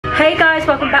Hey guys,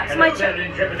 welcome back to my channel.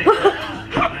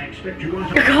 I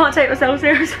can't take myself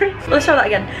seriously. Let's try that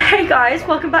again. Hey guys,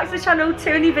 welcome back to the channel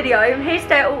to a new video. I'm here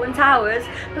today at Alton Towers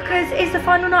because it's the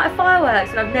final night of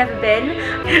fireworks and I've never been.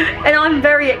 And I'm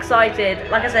very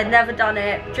excited. Like I said, never done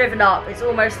it, driven up. It's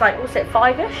almost like, what's it,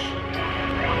 5-ish?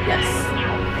 Yes.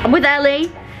 I'm with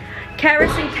Ellie.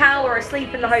 Keris and Cal are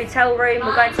asleep in the hotel room.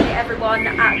 We're going to meet everyone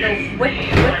at the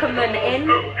Welcome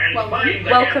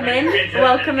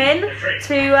In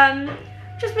to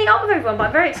just meet up with everyone. But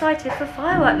I'm very excited for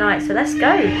firework night, so let's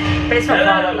go. But it's not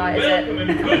firework night, is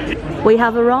it? We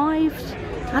have arrived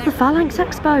at the Phalanx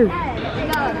Expo.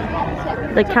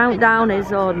 The countdown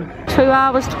is on. 2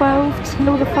 hours 12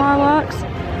 till the fireworks.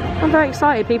 I'm very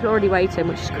excited. People are already waiting,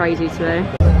 which is crazy to me.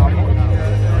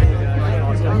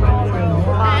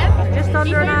 Just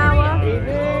under an hour.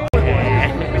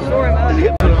 It's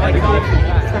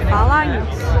the Phalanx.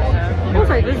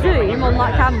 Also, the zoom on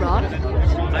that camera.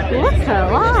 Look at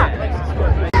that.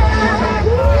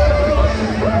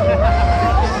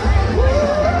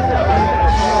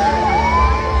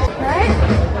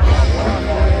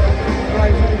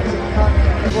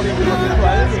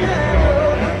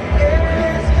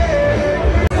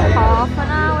 Half an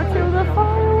hour till the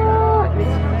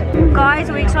fireworks. Guys,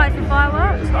 are we excited for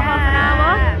fireworks? Yeah. Half an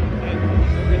hour.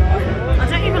 I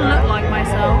don't even look like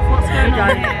myself. What's going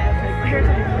on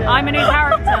here? I'm a new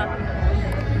character.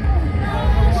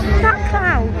 That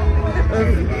cloud.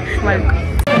 Smoke.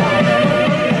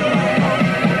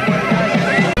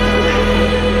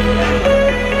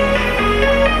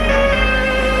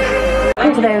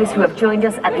 And to those who have joined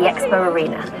us at the Expo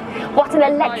Arena. What an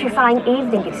electrifying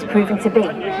evening it is proving to be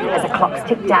as the clocks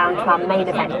tick down to our main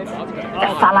event, the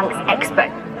Phalanx Expo,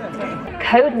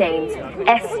 codenamed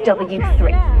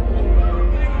SW3.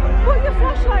 Put your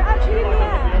flashlight actually in the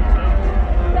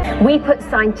air. We put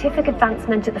scientific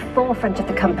advancement at the forefront of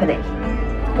the company,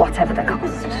 whatever the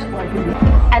cost.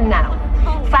 And now,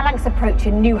 Phalanx approach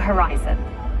a new horizon.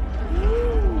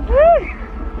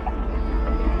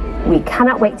 We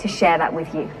cannot wait to share that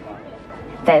with you.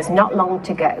 There's not long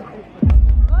to go.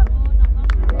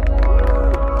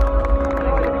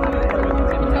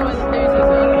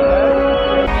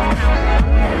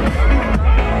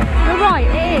 You're right,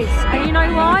 it is. And you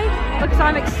know why? Because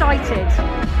I'm excited.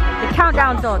 The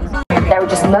countdown's on. There are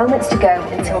just moments to go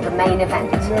until the main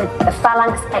event, the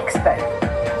Phalanx Expo,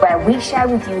 where we share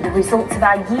with you the results of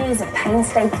our years of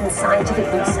painstaking scientific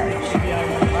research.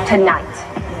 Tonight,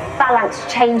 Phalanx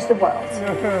changed the world.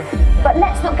 But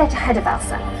let's not get ahead of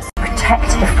ourselves.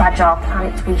 Protect the fragile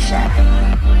planet we share.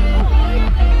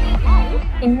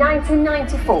 In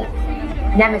 1994,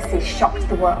 Nemesis shocked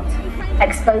the world,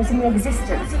 exposing the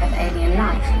existence of alien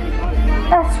life.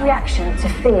 Earth's reaction to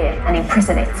fear and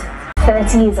imprison it.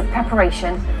 30 years of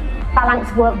preparation,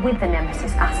 Phalanx worked with the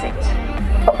Nemesis asset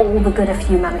for all the good of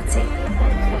humanity.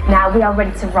 Now we are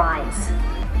ready to rise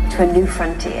to a new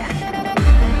frontier.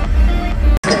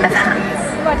 Of hands.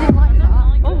 Oh, I didn't like that.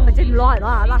 Oh, I didn't like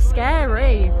that. That's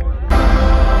scary.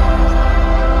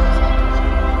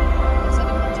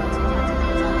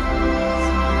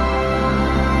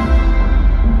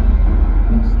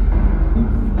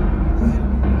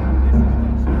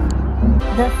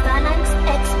 The Phalanx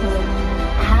Expo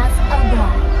has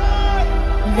arrived.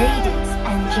 Ladies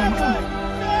and gentlemen,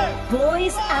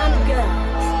 boys and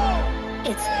girls,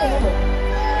 it's all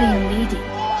been leading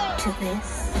to this.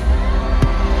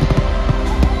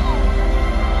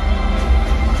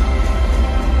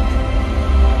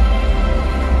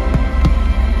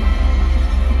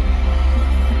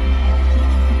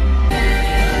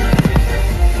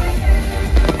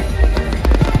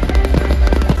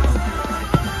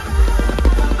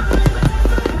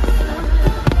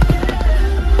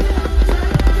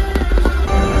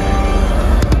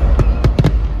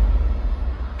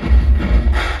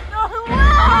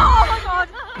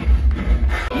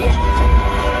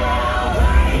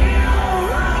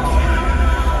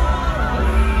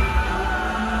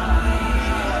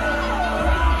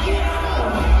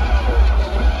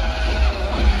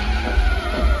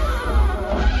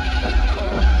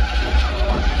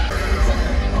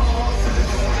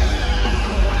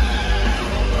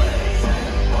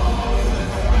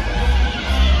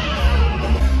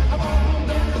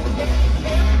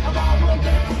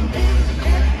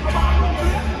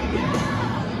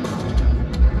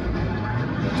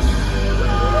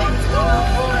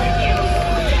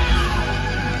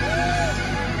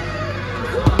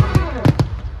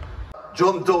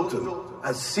 John Dalton,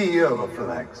 as CEO of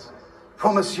Phalanx,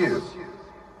 promise you,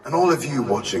 and all of you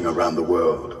watching around the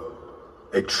world,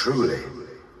 a truly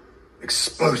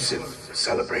explosive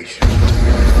celebration.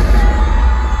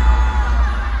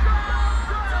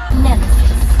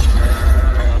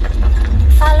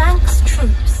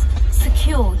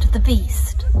 of the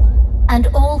beast, and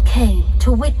all came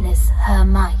to witness her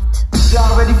might.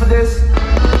 Y'all ready for this?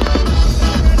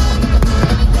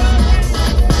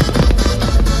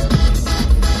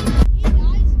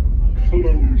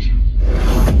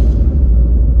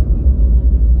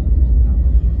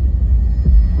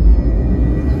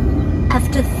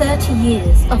 After 30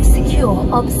 years of secure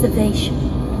observation,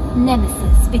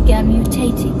 Nemesis began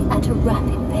mutating at a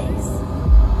rapid pace.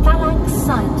 Phalanx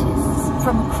scientists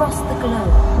from across the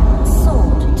globe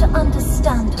sought to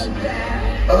understand her.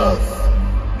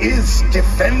 Earth is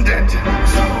defended.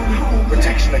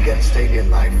 Protection against alien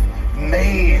life,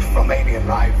 made from alien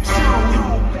lives.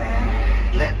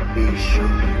 Let me show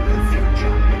you the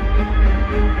future.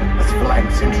 As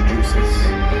Phalanx introduces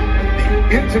the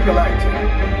Intergalactic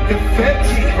Defense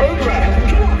Program.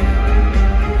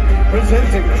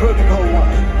 Presenting Protocol 1,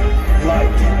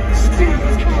 Light Speed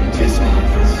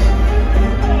Missiles.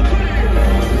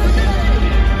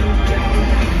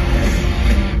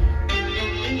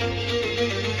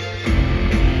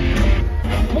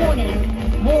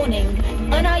 Warning, warning.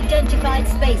 Unidentified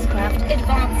spacecraft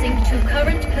advancing to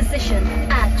current position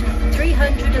at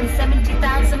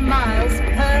 370,000 miles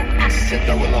per hour. Set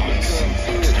no alarms.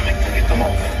 It's time to get them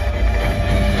off.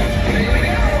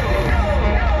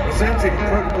 Presenting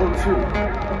Protocol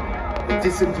 2, the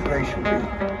disintegration beam.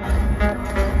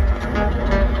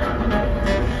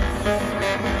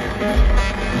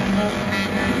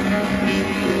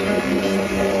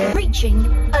 Reaching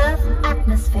Earth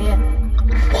atmosphere.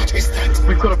 What is that?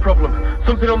 We've got a problem.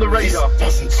 Something on the This radar.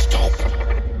 doesn't stop.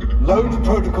 Load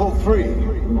Protocol 3.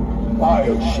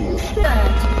 Bioshield.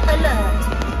 Alert, alert.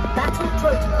 Battle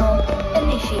protocol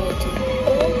initiated.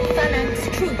 All Phalanx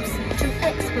troops to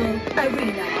Expo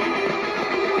Arena.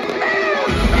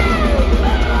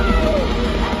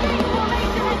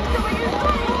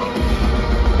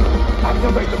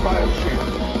 Activate the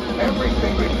bioshield.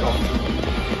 Everything we've got.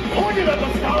 Point it at the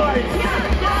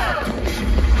sky!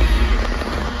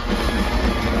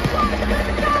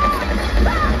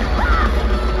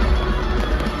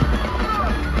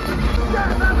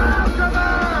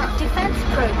 Defense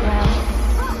program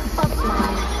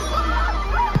offline.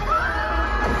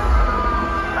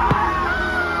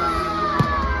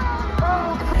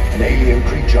 An alien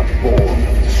creature born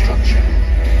of destruction.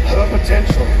 Her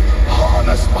potential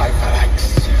harnessed by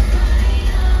Phalanx.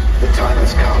 The time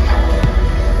has come.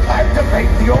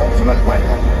 Activate the ultimate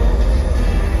weapon.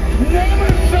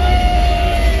 Nemesis!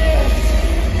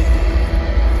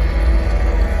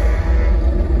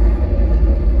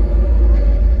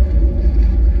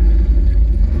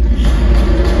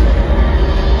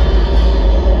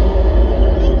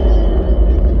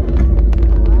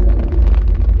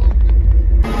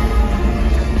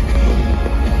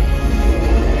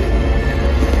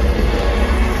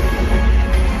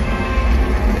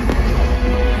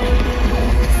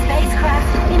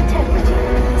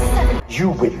 You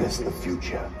witness the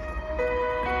future.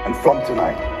 And from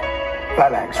tonight,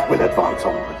 Phalanx will advance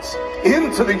onwards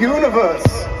into the universe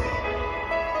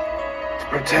to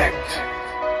protect.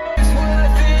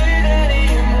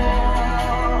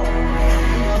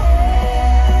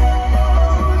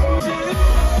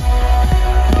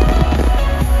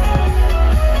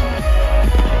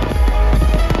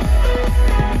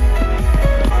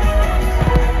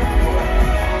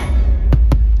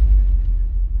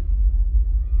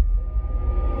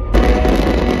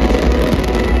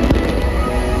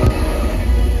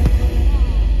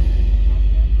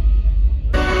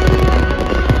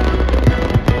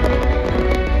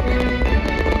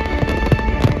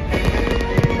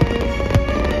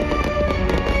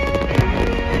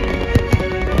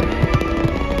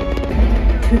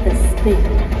 To the spin.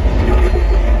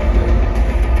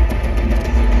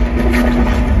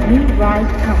 New ride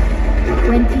coming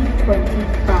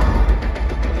 2025.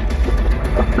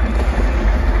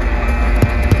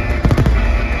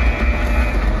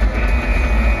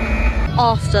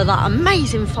 After that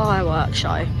amazing fireworks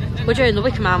show, we're doing the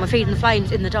Wicker Man, we're feeding the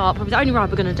flames in the dark. Probably the only ride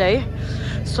we're going to do.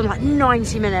 It's on like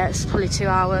 90 minutes, probably 2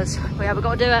 hours. But yeah, we've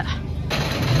got to do it.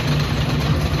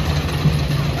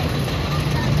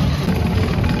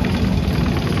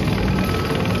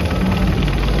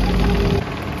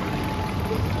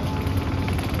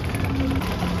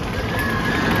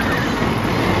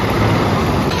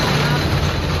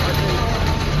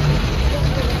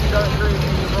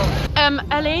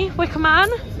 Ellie, Wicker Man,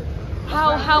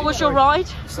 how was your ride?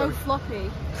 So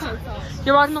floppy, so fast.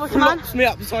 You're riding the Wicker Man? Flops me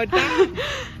upside down.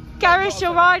 Gareth,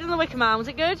 your ride on the Wicker Man, was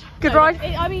it good? Good ride?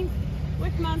 I mean,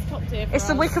 Wicker Man's top tier. It's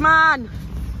the Wicker Man.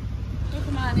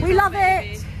 Wicker Man is We love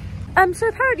baby. it. So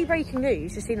apparently breaking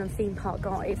news, just seen on Theme Park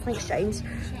Guide, Flank's Exchange,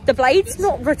 the blade's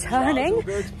not returning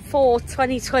for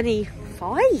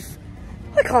 2025.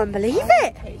 I can't believe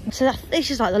it. So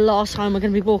this is like the last time we're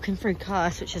going to be walking through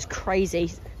Curse, which is crazy,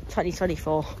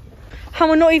 2024. And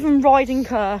we're not even riding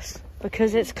Curse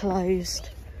because it's closed.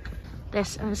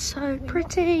 This is so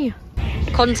pretty.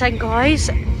 Content, guys,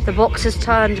 the box has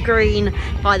turned green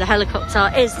by the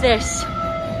helicopter. Is this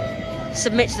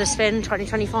Submit to the Spin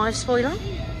 2025 spoiler?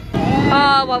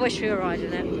 Oh, I wish we were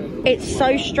riding it. It's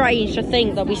so strange to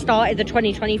think that we started the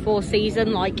 2024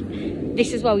 season, like,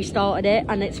 this is where we started it,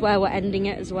 and it's where we're ending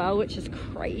it as well, which is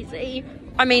crazy.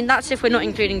 I mean, that's if we're not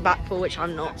including Blackpool, which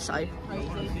I'm not, so.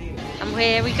 And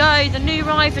here we go, the new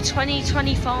ride for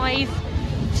 2025.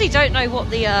 Obviously don't know what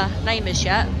the name is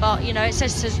yet, but, you know, it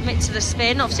says Submit to the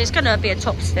Spin. Obviously, it's going to be a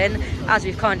top spin, as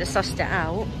we've kind of sussed it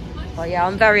out. But yeah,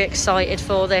 I'm very excited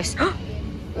for this.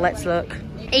 Let's look.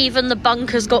 Even the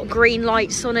bunker's got green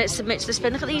lights on it. Submit to the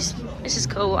Spin. Look at these. This is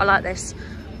cool. I like this.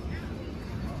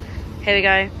 Here we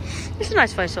go. This is a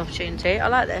nice photo opportunity. I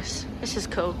like this. This is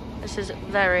cool. This is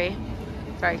very,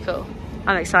 very cool.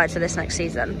 I'm excited for this next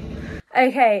season.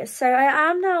 Okay, so I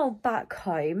am now back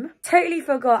home. Totally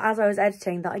forgot as I was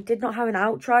editing that I did not have an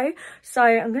outro. So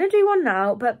I'm going to do one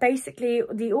now. But basically,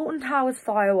 the Alton Towers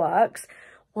fireworks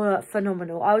were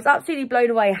phenomenal. I was absolutely blown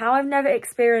away. How I've never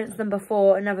experienced them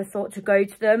before and never thought to go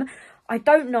to them, I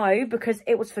don't know, because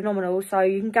it was phenomenal. So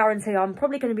you can guarantee I'm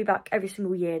probably going to be back every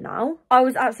single year now. I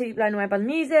was absolutely blown away by the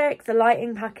music, the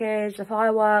lighting package, the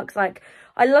fireworks. Like,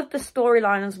 I loved the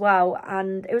storyline as well,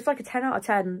 and it was like a 10 out of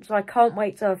 10. So I can't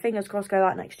wait to, fingers crossed, go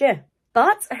out next year.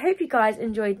 But I hope you guys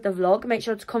enjoyed the vlog. Make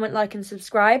sure to comment, like and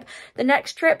subscribe. The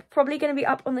next trip probably going to be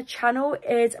up on the channel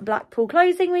is Blackpool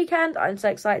closing weekend. I'm so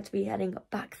excited to be heading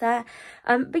back there.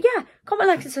 But yeah, comment,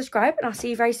 like and subscribe, and I'll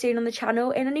see you very soon on the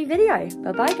channel in a new video.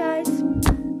 Bye bye,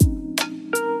 guys.